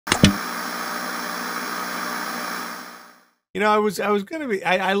You know, I was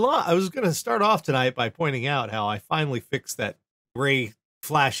gonna start off tonight by pointing out how I finally fixed that gray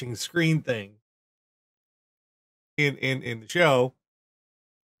flashing screen thing in the show,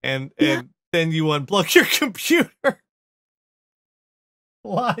 and then you unplug your computer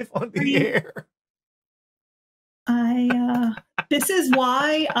live on the air. This is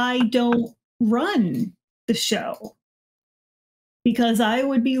why I don't run the show, because I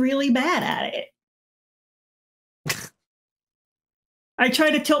would be really bad at it. I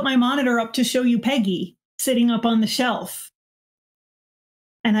try to tilt my monitor up to show you Peggy sitting up on the shelf,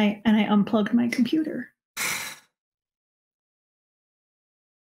 and I unplugged my computer.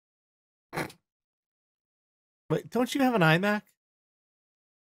 Wait, don't you have an iMac?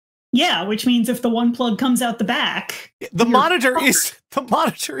 Yeah, which means if the one plug comes out the back, the monitor is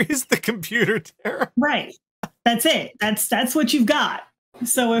the computer, Tara. Right. That's it. That's what you've got.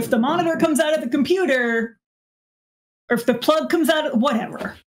 So if the monitor comes out of the computer, or if the plug comes out of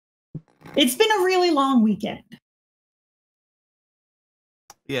whatever. It's been a really long weekend.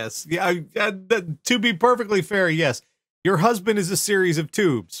 Yes. Yeah. To be perfectly fair, yes. Your husband is a series of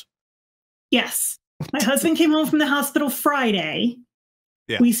tubes. Yes. My husband came home from the hospital Friday.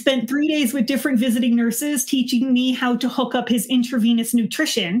 Yeah. We spent 3 days with different visiting nurses teaching me how to hook up his intravenous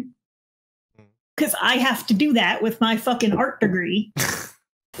nutrition, because I have to do that with my fucking art degree.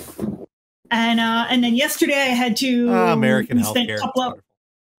 And then yesterday I had to American healthcare.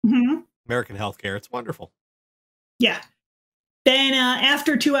 American healthcare. It's wonderful. Yeah. Then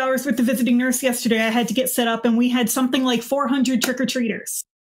after 2 hours with the visiting nurse yesterday, I had to get set up, and we had something like 400 trick-or-treaters.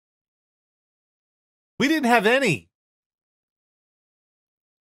 We didn't have any.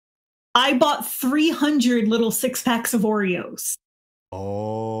 I bought 300 little 6-packs of Oreos.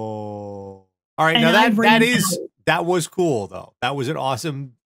 Oh. All right. And now that was cool, though. That was an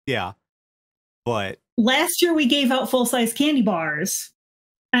awesome, yeah. But last year we gave out full-size candy bars,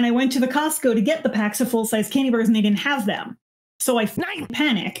 and I went to the Costco to get the packs of full-size candy bars, and they didn't have them. So I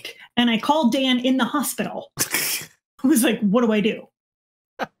panicked, and I called Dan in the hospital. I was like, what do I do?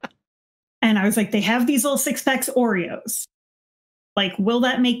 And I was like, they have these little 6-packs Oreos. Like, will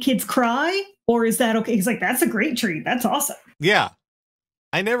that make kids cry? Or is that okay? He's like, that's a great treat. That's awesome. Yeah.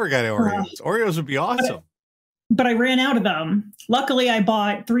 I never got Oreos. Oreos would be awesome. But I ran out of them. Luckily, I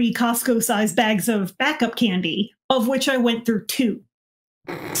bought 3 Costco-sized bags of backup candy, of which I went through 2.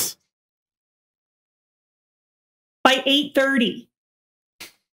 By 8:30.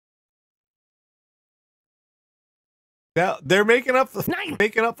 Yeah, they're making up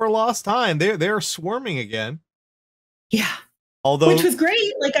for lost time. They're swarming again. Yeah. Although, which was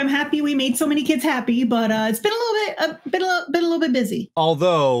great. Like, I'm happy we made so many kids happy, but it's been a little bit busy.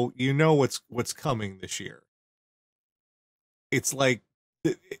 Although, you know what's coming this year. It's like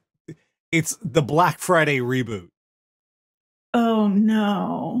it's the Black Friday reboot. Oh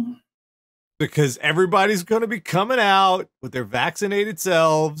no. Because everybody's going to be coming out with their vaccinated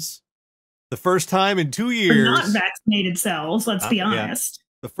selves the first time in 2 years. Not vaccinated selves, let's be honest.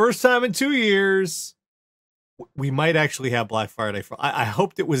 Yeah. The first time in 2 years. We might actually have Black Friday. I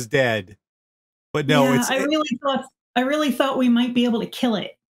hoped it was dead, but no. Yeah, I really thought we might be able to kill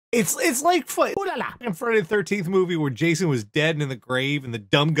it. It's like in Friday the 13th movie where Jason was dead and in the grave, and the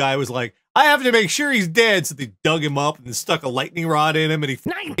dumb guy was like, "I have to make sure he's dead," so they dug him up and then stuck a lightning rod in him, and he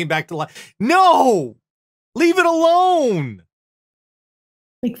came back to life. No, leave it alone.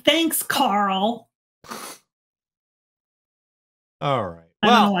 Like, thanks, Carl. All right. I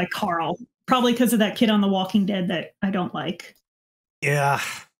don't know why Carl. Probably because of that kid on The Walking Dead that I don't like. Yeah.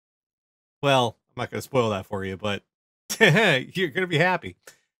 Well, I'm not going to spoil that for you, but you're going to be happy.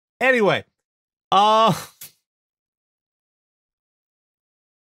 Anyway, let's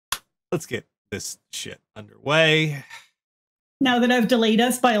get this shit underway. Now that I've delayed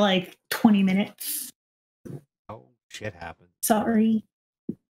us by like 20 minutes. Oh, shit happens. Sorry.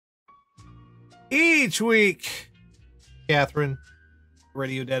 Each week, Catherine,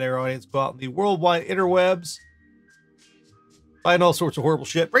 Radio Dead Air audience, go out in the worldwide interwebs, find all sorts of horrible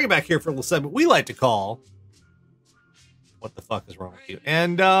shit, bring it back here for a little segment we like to call What the Fuck Is Wrong With You?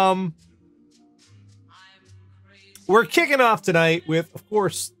 And we're kicking off tonight with, of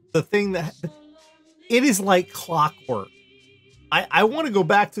course, the thing that it is like clockwork. I want to go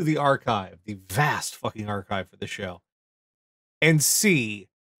back to the archive, the vast fucking archive for the show, and see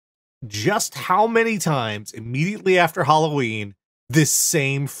just how many times immediately after Halloween this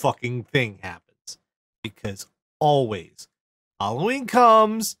same fucking thing happens. Because always Halloween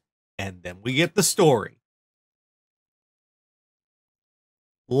comes and then we get the story.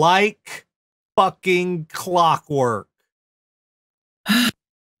 Like fucking clockwork.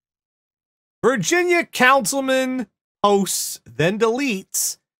 Virginia Councilman posts, then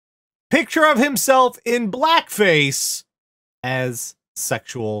deletes picture of himself in blackface as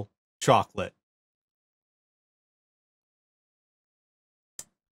sexual chocolate.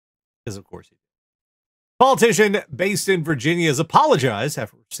 Because of course he did. Politician based in Virginia has apologized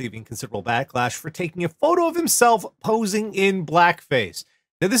after receiving considerable backlash for taking a photo of himself posing in blackface.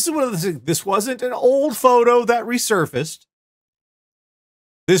 Now, this is one of the things. This wasn't an old photo that resurfaced.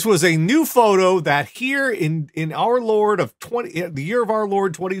 This was a new photo that here in our Lord of the year of our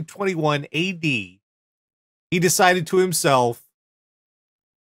Lord 2021 AD, he decided to himself,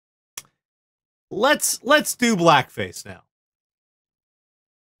 let's do blackface now.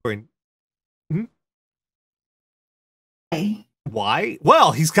 Why?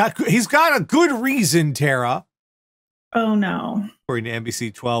 Well, he's got a good reason, Tara. Oh no. According to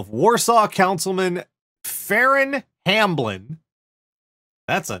NBC 12, Warsaw Councilman Farron Hamblin,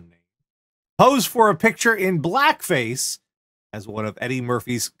 that's a name, posed for a picture in blackface as one of Eddie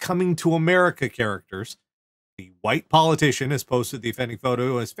Murphy's Coming to America characters. The white politician has posted the offending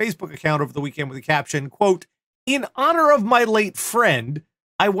photo on his Facebook account over the weekend with the caption, quote, "In honor of my late friend,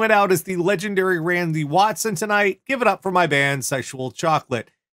 I went out as the legendary Randy Watson tonight. Give it up for my band, Sexual Chocolate."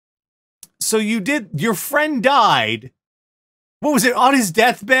 So your friend died. What was it, on his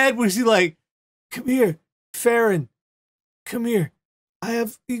deathbed? Was he like, "Come here, Farron, come here.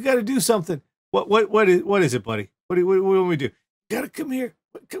 You got to do something." What is it, buddy? What do we do? You got to come here.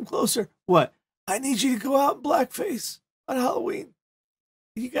 Come closer. What? "I need you to go out in blackface on Halloween.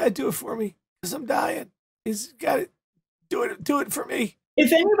 You got to do it for me because I'm dying. He's got to do it for me."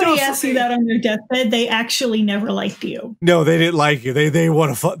 If anybody asks you that on their deathbed, they actually never liked you. No, they didn't like you. They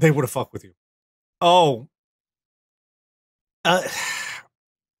want to they would have fucked with you. Oh. Let's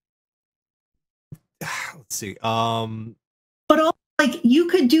see. But like, you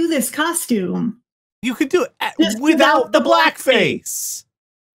could do this costume. You could do it without the blackface.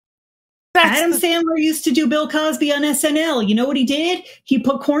 Adam Sandler used to do Bill Cosby on SNL. You know what he did? He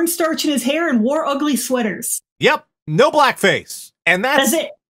put cornstarch in his hair and wore ugly sweaters. Yep, no blackface. And that's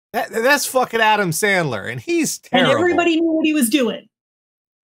it. That's fucking Adam Sandler, and he's terrible. And everybody knew what he was doing.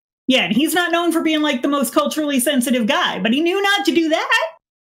 Yeah, and he's not known for being like the most culturally sensitive guy, but he knew not to do that.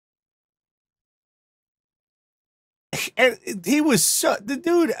 And he was the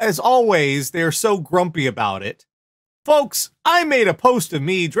dude, as always, they're so grumpy about it. Folks, I made a post of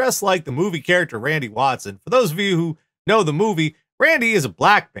me dressed like the movie character Randy Watson. For those of you who know the movie, Randy is a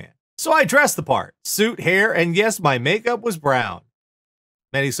black man. So I dressed the part. Suit, hair, and yes, my makeup was brown.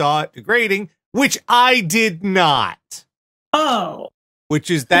 Many saw it degrading, which I did not. Oh. That's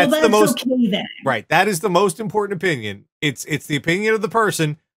the most okay then. Right. That is the most important opinion. It's the opinion of the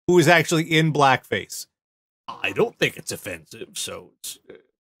person who is actually in blackface. I don't think it's offensive, so it's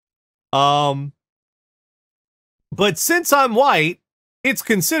but since I'm white, it's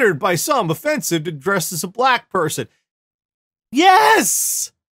considered by some offensive to dress as a black person.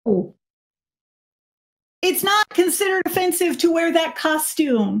 Yes! Oh. It's not considered offensive to wear that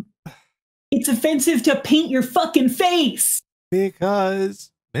costume. It's offensive to paint your fucking face.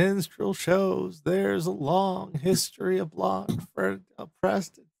 Because minstrel shows there's a long history of blonde for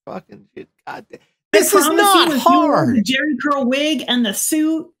oppressed fucking shit. God damn. This is not hard. The Jerry curl wig and the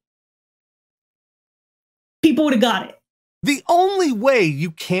suit. People would have got it. The only way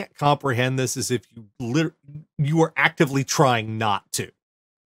you can't comprehend this is if you are actively trying not to.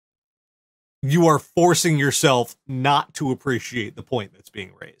 You are forcing yourself not to appreciate the point that's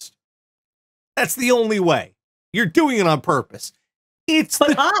being raised. That's the only way. You're doing it on purpose.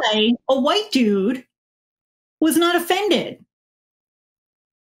 But I, a white dude, was not offended.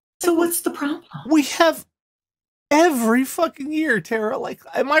 So what's the problem? We have every fucking year, Tara. Like,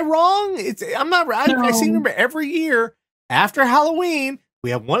 am I wrong? I'm not right. No. I seem to remember every year after Halloween, we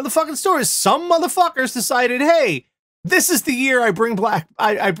have one of the fucking stores. Some motherfuckers decided, hey, this is the year I bring back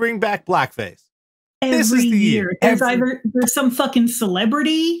blackface. This is the year. There's there's some fucking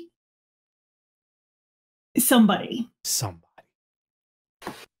celebrity. Somebody.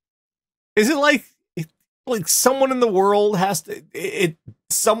 Is it like someone in the world has to?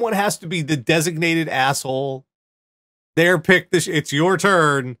 Someone has to be the designated asshole. They're picked. It's your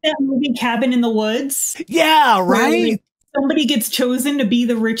turn. That movie Cabin in the Woods. Yeah, right. Somebody gets chosen to be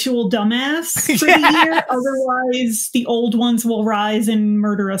the ritual dumbass for the year. Otherwise, the old ones will rise and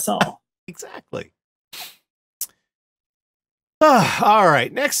murder us all. Exactly. All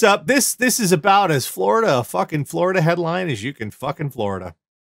right. Next up, this is about as Florida headline as you can fucking Florida.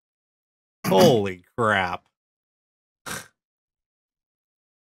 Holy crap.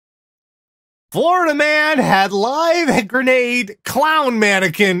 Florida man had live grenade clown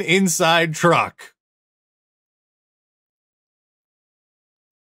mannequin inside truck.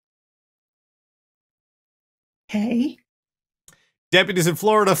 Okay. Deputies in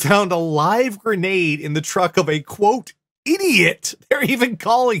Florida found a live grenade in the truck of a, quote, idiot, they're even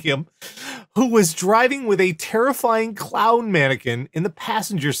calling him, who was driving with a terrifying clown mannequin in the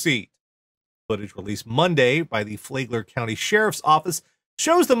passenger seat. Footage released Monday by the Flagler County Sheriff's Office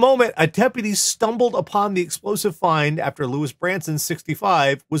shows the moment a deputy stumbled upon the explosive find after Louis Branson,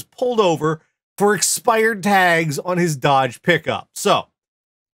 65, was pulled over for expired tags on his Dodge pickup. So,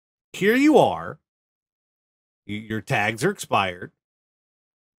 here you are. Your tags are expired.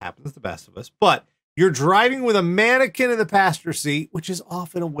 Happens to the best of us. But you're driving with a mannequin in the passenger seat, which is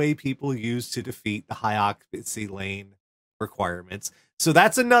often a way people use to defeat the high occupancy lane requirements. So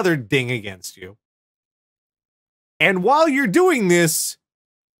that's another ding against you. And while you're doing this,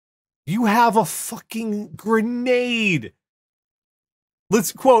 you have a fucking grenade.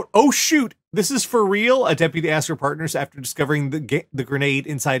 Let's quote, "Oh shoot, this is for real," a deputy asked her partners after discovering the grenade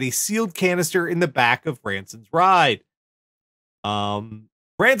inside a sealed canister in the back of Branson's ride.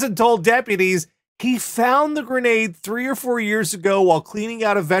 Branson told deputies he found the grenade 3 or 4 years ago while cleaning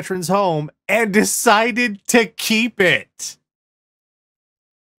out a veteran's home and decided to keep it.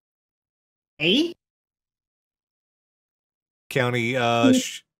 Hey? County,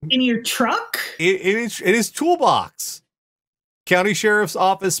 In your truck? in his toolbox. County Sheriff's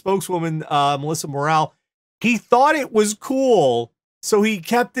Office spokeswoman Melissa Morale, he thought it was cool, so he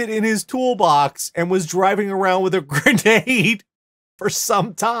kept it in his toolbox and was driving around with a grenade for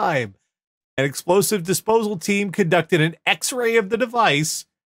some time. An explosive disposal team conducted an X-ray of the device,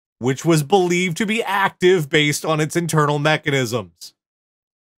 which was believed to be active based on its internal mechanisms.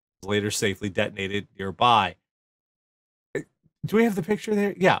 It was later safely detonated nearby. Do we have the picture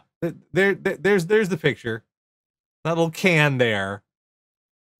there? Yeah, there's the picture. That little can there.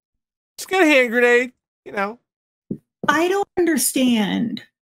 Just got a hand grenade, you know. I don't understand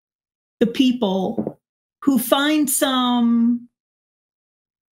the people who find some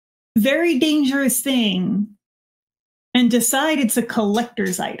very dangerous thing and decide it's a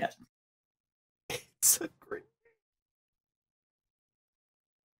collector's item. It's a great.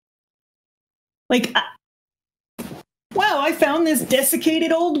 Like, wow, I found this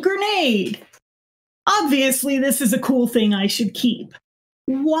desiccated old grenade. Obviously, this is a cool thing I should keep.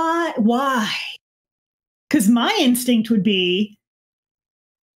 Why? Why? Because my instinct would be,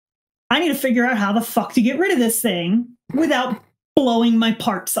 I need to figure out how the fuck to get rid of this thing without blowing my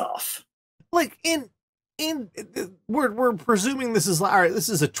parts off. Like we're presuming this is all right. This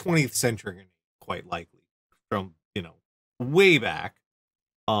is a 20th century, quite likely, from way back.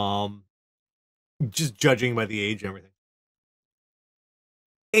 Just judging by the age and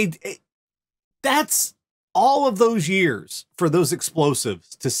everything. That's all of those years for those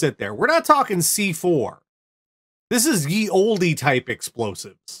explosives to sit there. We're not talking C4. This is ye oldie type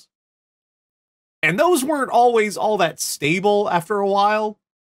explosives. And those weren't always all that stable after a while.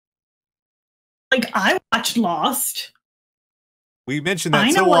 Like, I watched Lost. We mentioned that I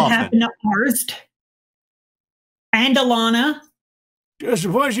know so what often. happened to Arst and Alana. Just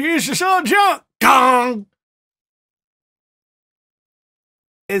because you used to sell junk. Gong!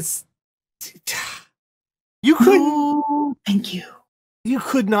 It's... You couldn't... Oh, thank you. You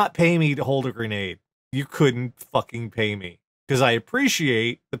could not pay me to hold a grenade. You couldn't fucking pay me. Because I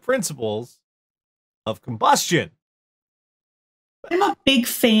appreciate the principles of combustion. I'm a big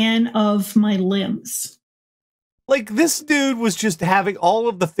fan of my limbs. Like, this dude was just having all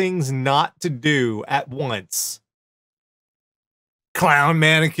of the things not to do at once. Clown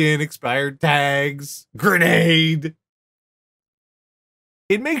mannequin, expired tags, grenade.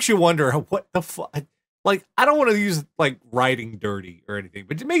 It makes you wonder what the fuck. Like, I don't want to use, like, riding dirty or anything,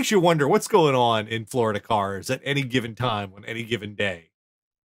 but it makes you wonder what's going on in Florida cars at any given time on any given day.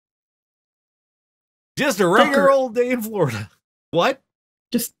 Just a regular old day in Florida. What?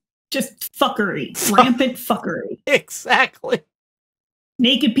 Just fuckery. Rampant fuckery. Exactly.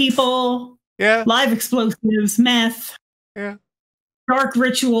 Naked people. Yeah. Live explosives. Meth. Yeah. Dark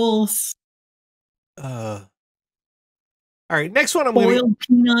rituals. All right, next one. Boiled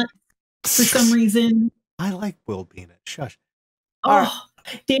peanuts for some reason. I like boiled peanuts. Shush. Oh,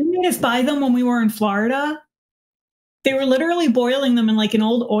 they made us buy them when we were in Florida. They were literally boiling them in like an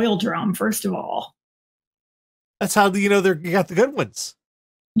old oil drum, first of all. That's how you got the good ones.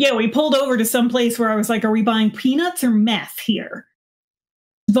 Yeah, we pulled over to some place where I was like, are we buying peanuts or meth here?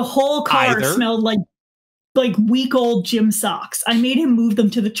 The whole car smelled like week old gym socks. I made him move them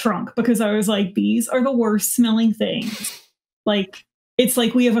to the trunk because I was like, these are the worst smelling things. Like, it's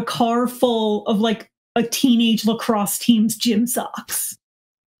like we have a car full of like a teenage lacrosse team's gym socks.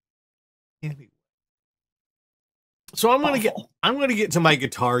 Anyway. So I'm gonna get to my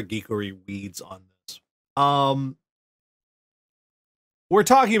guitar geekery weeds on this. We're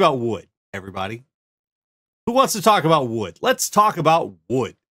talking about wood, everybody. Who wants to talk about wood? Let's talk about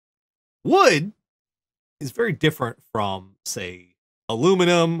wood. Wood is very different from, say,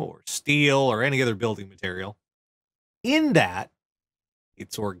 aluminum or steel or any other building material in that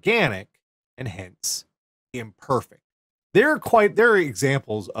it's organic and hence imperfect. There are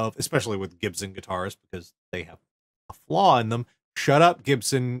examples of, especially with Gibson guitars, because they have a flaw in them. Shut up,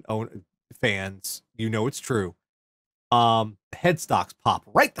 Gibson fans. You know it's true. Headstocks pop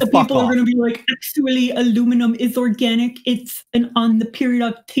right the fuck people off. Are going to be like, actually, aluminum is organic. It's on the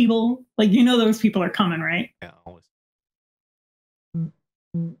periodic table. Like, you know, those people are coming, right? Yeah, always.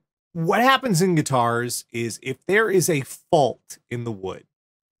 What happens in guitars is if there is a fault in the wood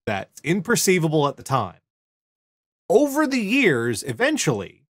that's imperceivable at the time, over the years,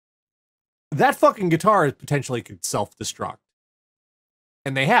 eventually, that fucking guitar potentially could self-destruct.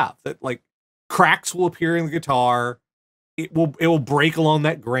 And they have. That, like, cracks will appear in the guitar. It will break along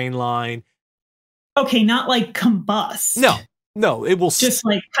that grain line. Okay, not like combust. No, it will just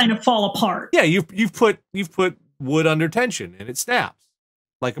like kind of fall apart. Yeah, you've put wood under tension and it snaps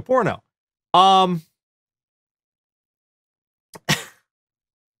like a porno. Wood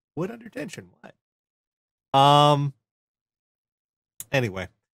under tension, what? Anyway,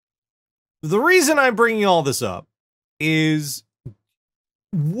 the reason I'm bringing all this up is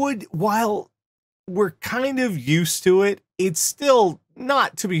wood, while we're kind of used to it, it's still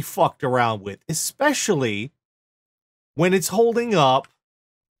not to be fucked around with, especially when it's holding up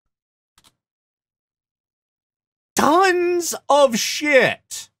tons of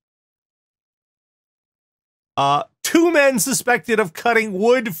shit. 2 men suspected of cutting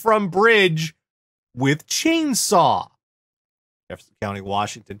wood from bridge with chainsaw. Jefferson County,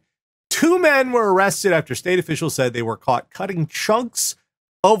 Washington. 2 men were arrested after state officials said they were caught cutting chunks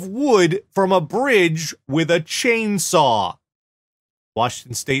of wood from a bridge with a chainsaw.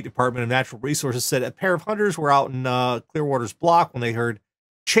 Washington State Department of Natural Resources said a pair of hunters were out in Clearwater's block when they heard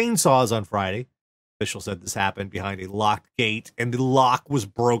chainsaws on Friday. Officials said this happened behind a locked gate and the lock was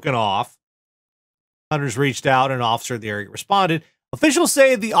broken off. Hunters reached out and an officer in the area responded. Officials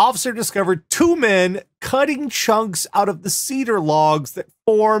say the officer discovered 2 men cutting chunks out of the cedar logs that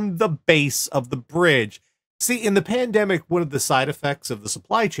form the base of the bridge. See, in the pandemic, one of the side effects of the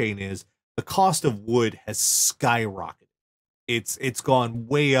supply chain is the cost of wood has skyrocketed. It's gone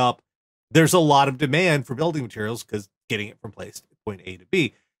way up. There's a lot of demand for building materials because getting it from point A to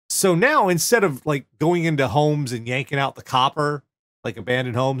B. So now instead of like going into homes and yanking out the copper, like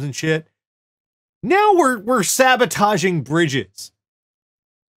abandoned homes and shit, now we're sabotaging bridges.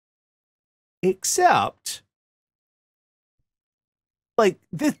 Except, like,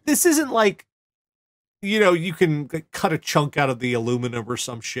 this isn't like, you know, you can cut a chunk out of the aluminum or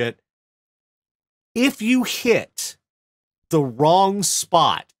some shit. If you hit the wrong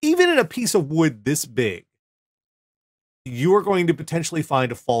spot, even in a piece of wood this big, you are going to potentially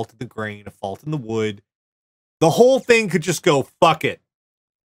find a fault in the grain, a fault in the wood. The whole thing could just go, fuck it.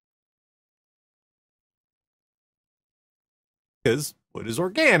 Because wood is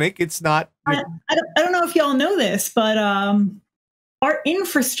organic. It's not. I don't know if y'all know this, but our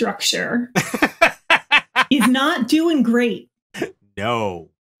infrastructure is not doing great. No.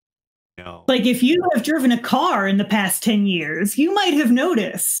 Like, if you have driven a car in the past 10 years, you might have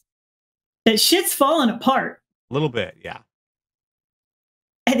noticed that shit's falling apart. A little bit, yeah.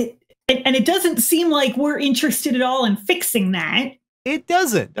 And it doesn't seem like we're interested at all in fixing that. It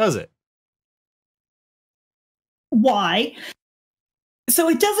doesn't, does it? Why? So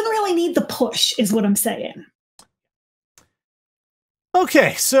it doesn't really need the push, is what I'm saying.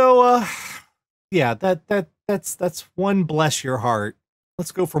 Okay, so yeah, that's one bless your heart.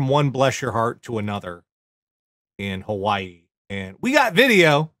 Let's go from one bless your heart to another in Hawaii. And we got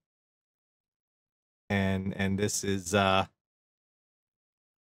video. And this is what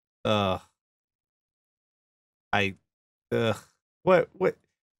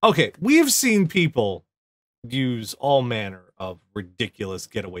okay, we've seen people use all manner of ridiculous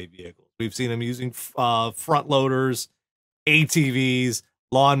getaway vehicles. We've seen them using front loaders, ATVs,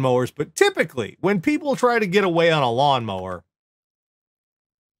 lawnmowers, but typically when people try to get away on a lawnmower,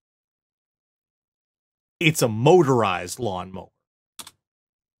 it's a motorized lawnmower.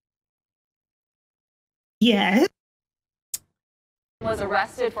 Yes. Was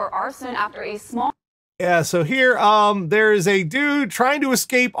arrested for arson after a small. Yeah, so here there is a dude trying to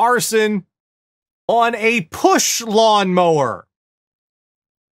escape arson on a push lawnmower.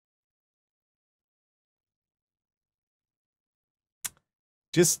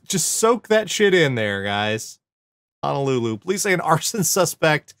 Just soak that shit in there, guys. Honolulu. Police say an arson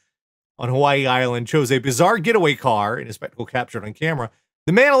suspect on Hawaii Island chose a bizarre getaway car in a spectacle captured on camera.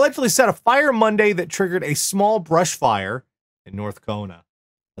 The man allegedly set a fire Monday that triggered a small brush fire in North Kona.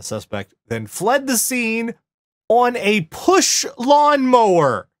 The suspect then fled the scene on a push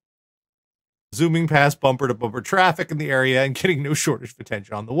lawnmower, zooming past bumper-to-bumper traffic in the area and getting no shortage of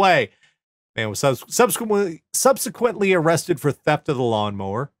attention on the way. Man was subsequently arrested for theft of the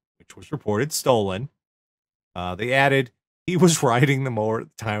lawnmower, which was reported stolen. They added he was riding the mower at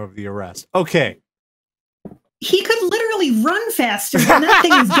the time of the arrest. Okay. He could literally run faster than that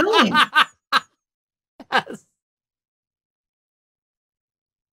thing is going. Yes.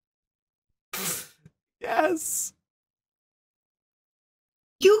 Yes.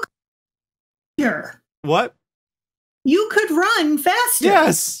 You could, what? You could run faster.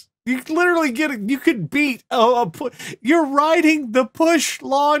 Yes. You could literally get it. You could beat you're riding the push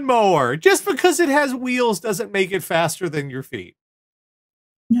lawnmower. Just because it has wheels doesn't make it faster than your feet.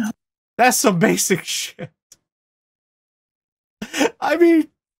 No. That's some basic shit. I mean,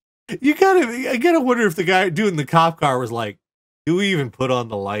 I gotta wonder if the guy doing the cop car was like, do we even put on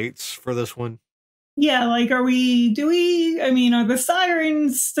the lights for this one? Yeah, like, are the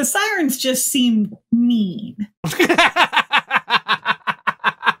sirens just seem mean.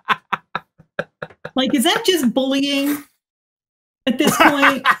 Like, is that just bullying at this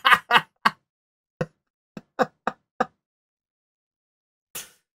point?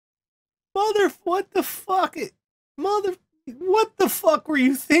 What the fuck? What the fuck were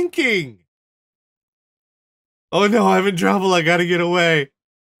you thinking? Oh no, I'm in trouble. I gotta get away.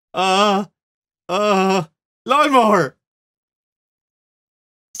 Lawnmower.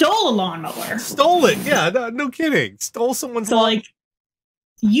 Stole a lawnmower. Stole it. Yeah, no kidding. Stole someone's lawnmower. Like,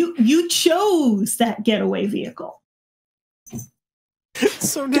 you chose that getaway vehicle.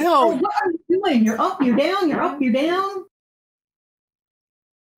 So now, what are you doing? You're up, you're down, you're up, you're down.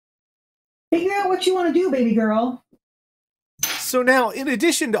 Figure out what you want to do, baby girl. So now, in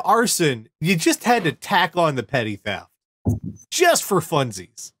addition to arson, you just had to tack on the petty theft. Just for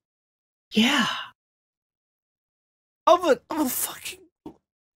funsies. Yeah. Of a fucking...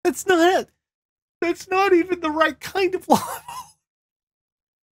 That's not even the right kind of lawnmower.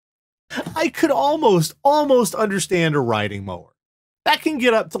 I could almost understand a riding mower. That can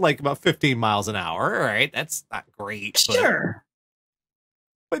get up to like about 15 miles an hour. All right, that's not great. Sure.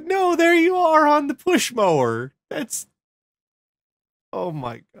 But no, there you are on the push mower. That's... Oh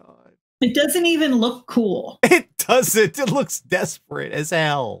my God. It doesn't even look cool. It doesn't. It looks desperate as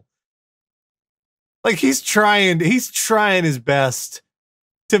hell. Like he's trying his best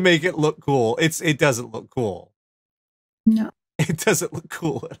to make it look cool. It doesn't look cool. No. It doesn't look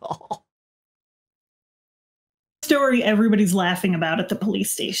cool at all. Story everybody's laughing about at the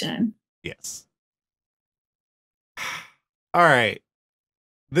police station. Yes. All right.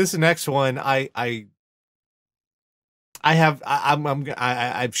 This next one, I'm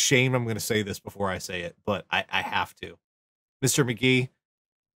ashamed I'm going to say this before I say it, but I have to. Mr. McGee,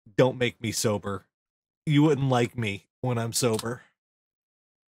 don't make me sober. You wouldn't like me when I'm sober.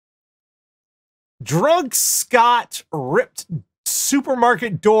 Drunk Scott ripped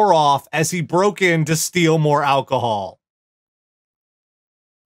supermarket door off as he broke in to steal more alcohol.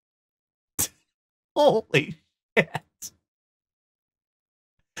 Holy shit.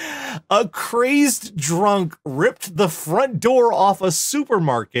 A crazed drunk ripped the front door off a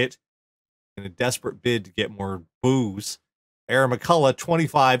supermarket in a desperate bid to get more booze. Aaron McCullough,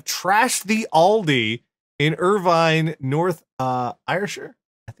 25, trashed the Aldi in Irvine, North Ayrshire.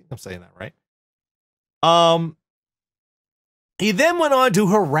 I think I'm saying that right. He then went on to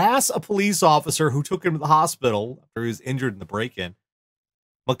harass a police officer who took him to the hospital after he was injured in the break-in.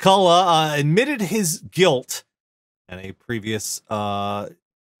 McCullough admitted his guilt in a previous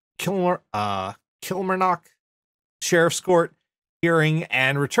Kilmarnock Sheriff's Court hearing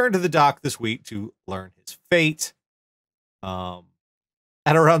and returned to the dock this week to learn his fate. At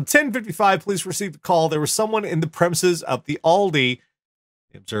around 10:55, police received a call. There was someone in the premises of the Aldi.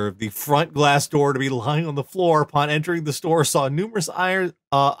 They observed the front glass door to be lying on the floor. Upon entering the store, saw numerous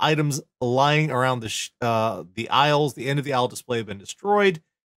items lying around the aisles. The end of the aisle display had been destroyed.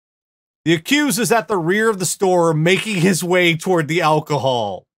 The accused is at the rear of the store, making his way toward the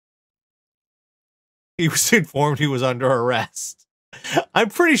alcohol. He was informed he was under arrest. I'm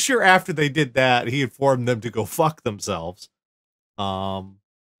pretty sure after they did that, he informed them to go fuck themselves. But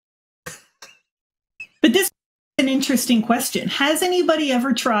this is an interesting question. Has anybody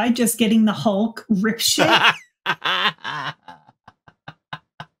ever tried just getting the Hulk rip shit?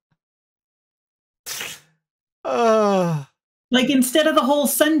 Like, instead of the whole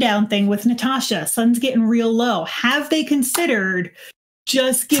sundown thing with Natasha, sun's getting real low. Have they considered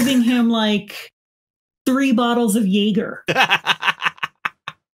just giving him like 3 bottles of Jaeger. I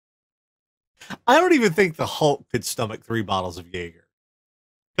don't even think the Hulk could stomach 3 bottles of Jaeger.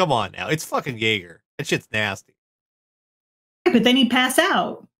 Come on now. It's fucking Jaeger. That shit's nasty. But then he'd pass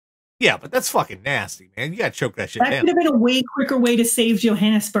out. Yeah, but that's fucking nasty, man. You gotta choke that shit That down. could have been a way quicker way to save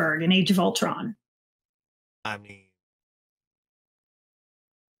Johannesburg in Age of Ultron. I mean,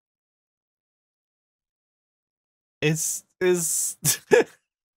 is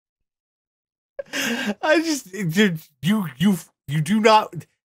I just you do not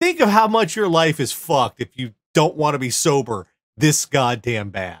think of how much your life is fucked if you don't want to be sober this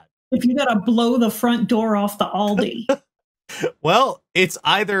goddamn bad. If you gotta blow the front door off the Aldi. Well, it's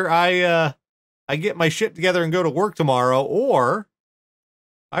either I get my shit together and go to work tomorrow, or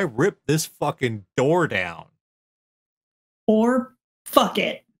I rip this fucking door down. Or fuck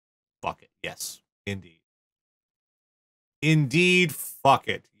it. Fuck it. Yes, indeed. Indeed, fuck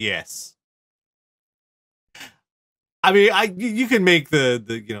it. Yes. I mean, you can make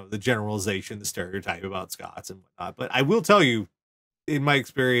the generalization, the stereotype about Scots and whatnot, but I will tell you, in my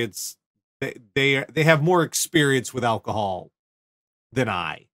experience, they have more experience with alcohol than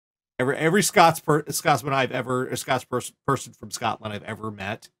I. Every Scotsman I've ever, a Scots person from Scotland I've ever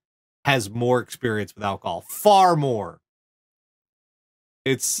met has more experience with alcohol, far more.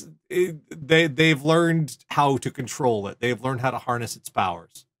 They've learned how to control it. They've learned how to harness its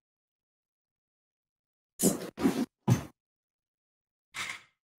powers.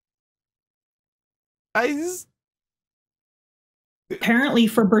 Apparently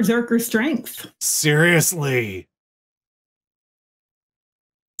for berserker strength. Seriously.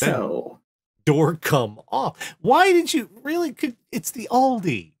 So Door come off. Why did you really? It's the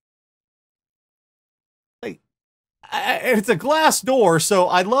Aldi. Like, it's a glass door, so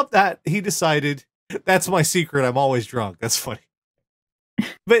I love that he decided that's my secret. I'm always drunk. That's funny.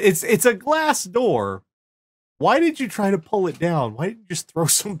 But it's a glass door. Why did you try to pull it down? Why didn't you just throw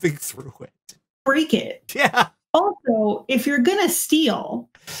something through it? Break it. Yeah. Also, if you're gonna steal,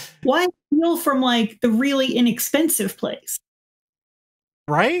 why steal from like the really inexpensive place?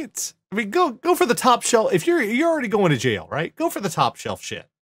 Right? I mean, go for the top shelf. If you're already going to jail, right? Go for the top shelf shit.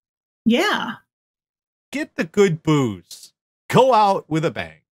 Yeah. Get the good booze. Go out with a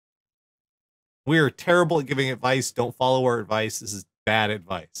bang. We are terrible at giving advice. Don't follow our advice. This is bad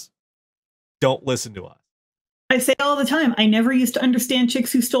advice. Don't listen to us. I say all the time, I never used to understand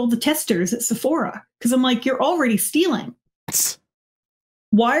chicks who stole the testers at Sephora. Because I'm like, you're already stealing.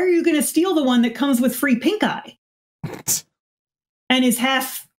 Why are you going to steal the one that comes with free pink eye? And is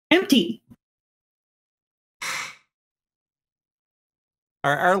half empty?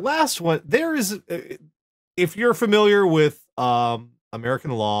 Our last one, there is, if you're familiar with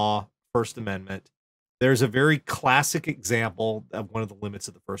American law, First Amendment, there's a very classic example of one of the limits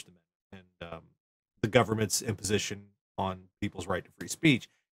of the First Amendment and the government's imposition on people's right to free speech.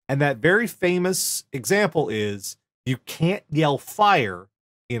 And that very famous example is you can't yell fire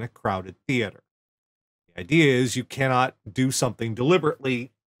in a crowded theater. The idea is you cannot do something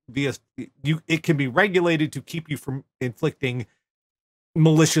deliberately it can be regulated to keep you from inflicting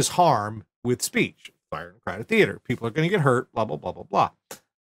malicious harm with speech. Fire in a crowded theater. People are going to get hurt, blah, blah, blah, blah, blah.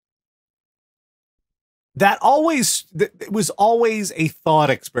 It was always a thought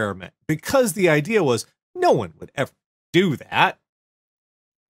experiment because the idea was no one would ever do that.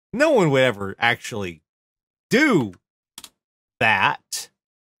 No one would ever actually do that.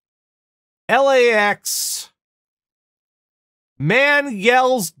 LAX, man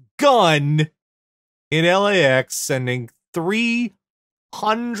yells gun in LAX, sending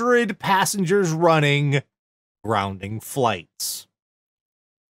 300 passengers running, grounding flights.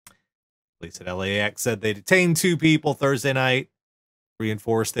 Police at LAX said they detained 2 people Thursday night,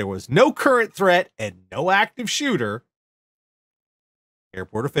 reinforced there was no current threat and no active shooter.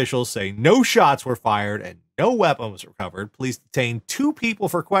 Airport officials say no shots were fired and no weapon was recovered. Police detained 2 people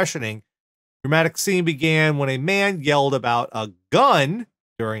for questioning. Dramatic scene began when a man yelled about a gun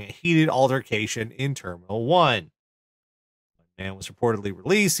during a heated altercation in Terminal 1. One man was reportedly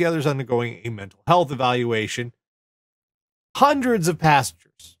released. The other's undergoing a mental health evaluation. Hundreds of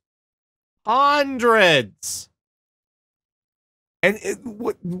passengers. Hundreds. And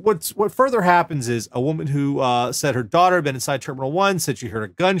what further happens is a woman who said her daughter had been inside Terminal 1, said she heard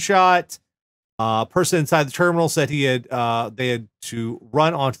a gunshot. A person inside the terminal said they had to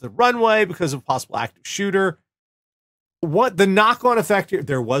run onto the runway because of a possible active shooter. What the knock-on effect here,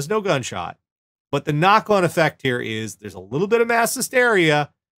 there was no gunshot, but the knock-on effect here is there's a little bit of mass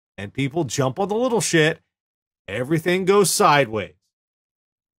hysteria and people jump on the little shit. Everything goes sideways.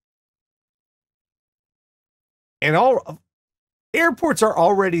 And Airports are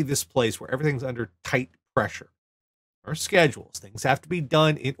already this place where everything's under tight pressure. Our schedules, things have to be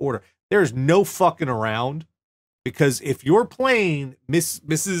done in order. There's no fucking around, because if your plane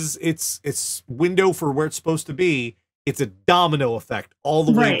misses its window for where it's supposed to be, it's a domino effect all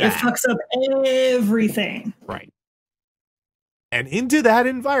the way back. It fucks up everything. Right. And into that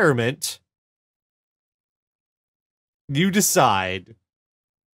environment, you decide,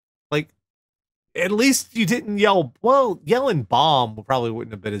 like, at least you didn't yell. Well, yelling bomb probably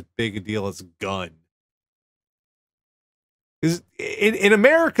wouldn't have been as big a deal as gun. Because in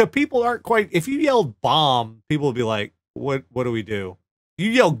America, people aren't quite. If you yelled bomb, people would be like, "What do we do?" You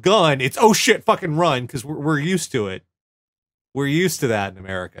yell gun, it's oh shit, fucking run, because we're used to it. We're used to that in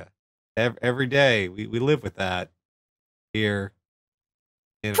America. Every day we live with that here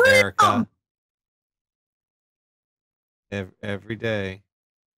in America. Every day.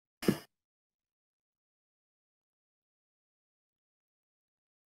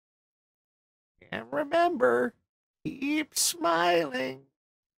 And remember, keep smiling.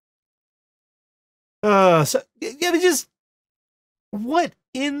 So yeah, but just what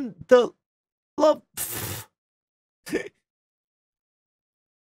in the love?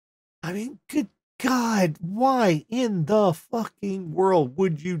 I mean, good God, why in the fucking world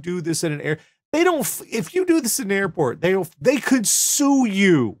would you do this in an air? They don't. If you do this in an airport, they could sue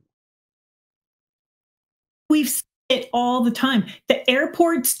you. We've seen it all the time. The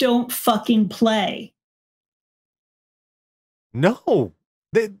airports don't fucking play. No.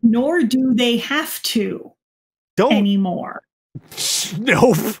 Nor do they have to anymore.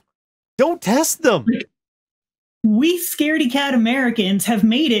 Nope. Don't test them. We scaredy cat Americans have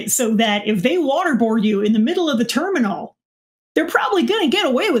made it so that if they waterboard you in the middle of the terminal, they're probably going to get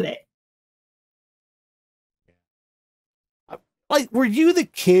away with it. Like, were you the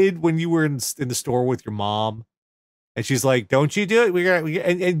kid when you were in the store with your mom, and she's like, "Don't you do it?"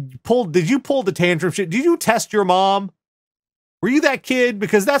 And did you pull the tantrum shit? Did you test your mom? Were you that kid?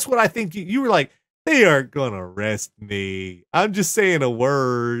 Because that's what I think you were like. They aren't gonna arrest me. I'm just saying a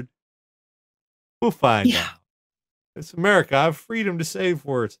word. We'll find out. It's America. I have freedom to say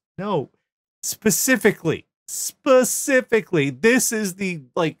words. No, specifically, this is the,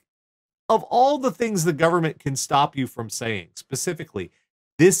 like, of all the things the government can stop you from saying, specifically,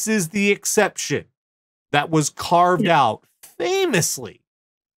 this is the exception that was carved out famously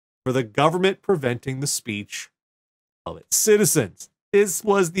for the government preventing the speech of its citizens. This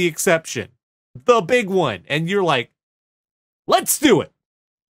was the exception, the big one. And you're like, let's do it.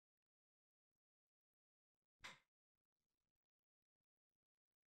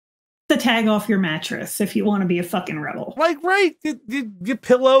 The tag off your mattress if you want to be a fucking rebel. Like, right. Get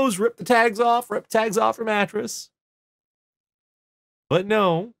pillows, rip the tags off your mattress. But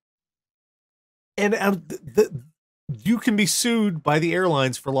no. And you can be sued by the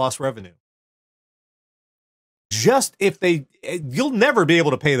airlines for lost revenue. Just if you'll never be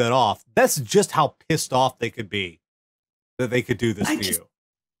able to pay that off. That's just how pissed off they could be that they could do this to you.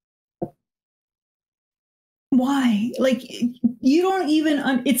 Why? Like, you don't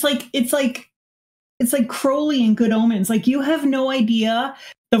even, it's like Crowley in Good Omens. Like, you have no idea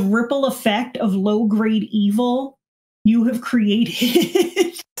the ripple effect of low grade evil you have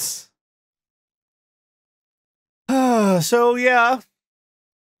created. So yeah.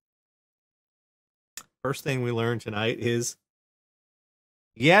 First thing we learned tonight is,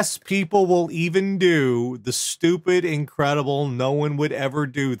 yes, people will even do the stupid, incredible, no one would ever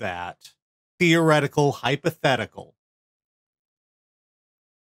do that, theoretical, hypothetical.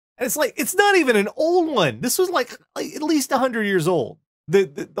 And it's like, it's not even an old one. This was like at least 100 years old.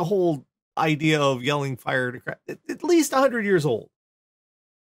 The whole idea of yelling fire to crap, at least 100 years old.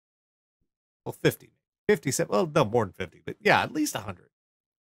 Well, 50, well, no, more than 50, but yeah, at least 100.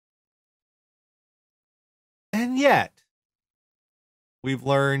 And yet, we've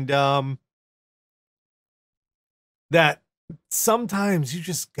learned that sometimes you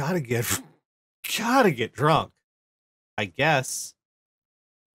just gotta get drunk, I guess.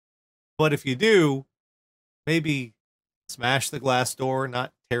 But if you do, maybe smash the glass door,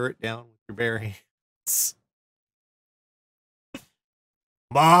 not tear it down with your bare hands.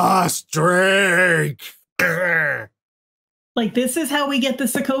 Must drink. Like, this is how we get the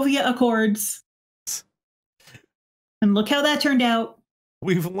Sokovia Accords. And look how that turned out.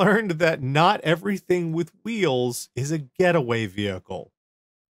 We've learned that not everything with wheels is a getaway vehicle.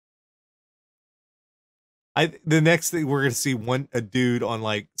 The next thing we're gonna see a dude on,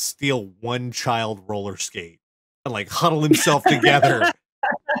 like, steal one child roller skate and, like, huddle himself together.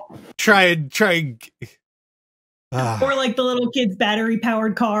 Try and or like the little kids' battery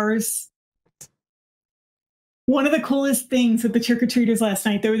powered cars. One of the coolest things with the trick-or-treaters last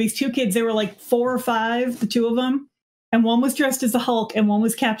night, there were these 2 kids, they were like 4 or 5, the 2 of them, and one was dressed as the Hulk and one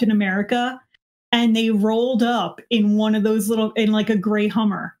was Captain America, and they rolled up in one of those in like a gray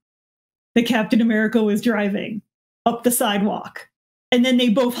Hummer that Captain America was driving up the sidewalk. And then they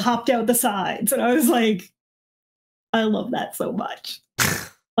both hopped out the sides. And I was like, I love that so much.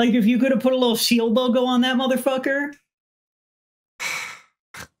 Like, if you could have put a little shield logo on that motherfucker,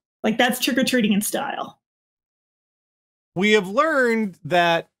 like, that's trick-or-treating in style. We have learned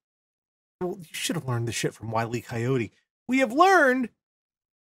that, well, you should have learned this shit from Wile E. Coyote. We have learned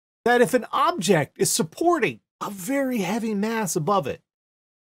that if an object is supporting a very heavy mass above it,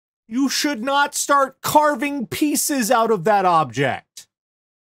 you should not start carving pieces out of that object.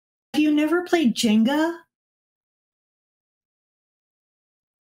 Have you never played Jenga?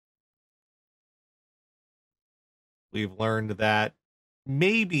 We've learned that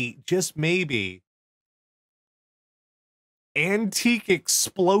maybe, just maybe, antique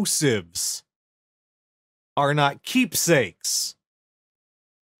explosives are not keepsakes.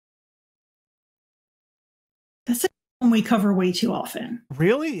 That's a one we cover way too often.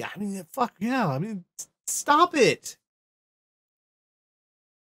 Really? I mean, fuck yeah. I mean, stop it.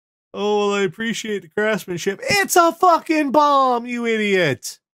 Oh, well, I appreciate the craftsmanship. It's a fucking bomb, you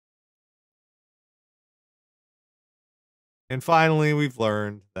idiot. And finally, we've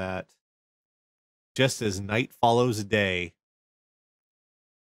learned that just as night follows day,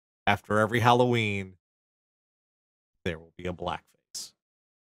 after every Halloween, there will be a blackface.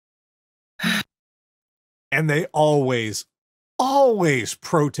 And they always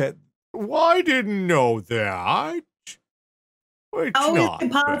protest. Well, I didn't know that. It's How not is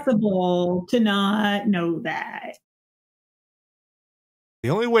it possible to not know that? the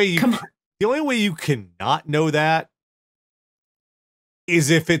only way you cannot know that is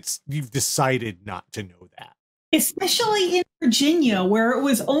if you've decided not to know that. Especially in Virginia, where it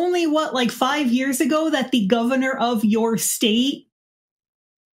was only, what, like 5 years ago that the governor of your state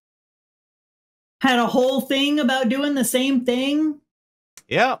had a whole thing about doing the same thing.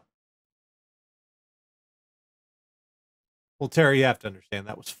 Yeah. Well, Terry, you have to understand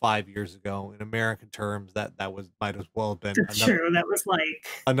that was 5 years ago. In American terms, that might as well have been True. That was like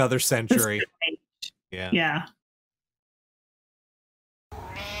another century. Yeah. Yeah.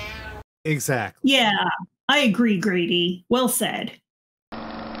 Exactly. Yeah. I agree, Grady. Well said.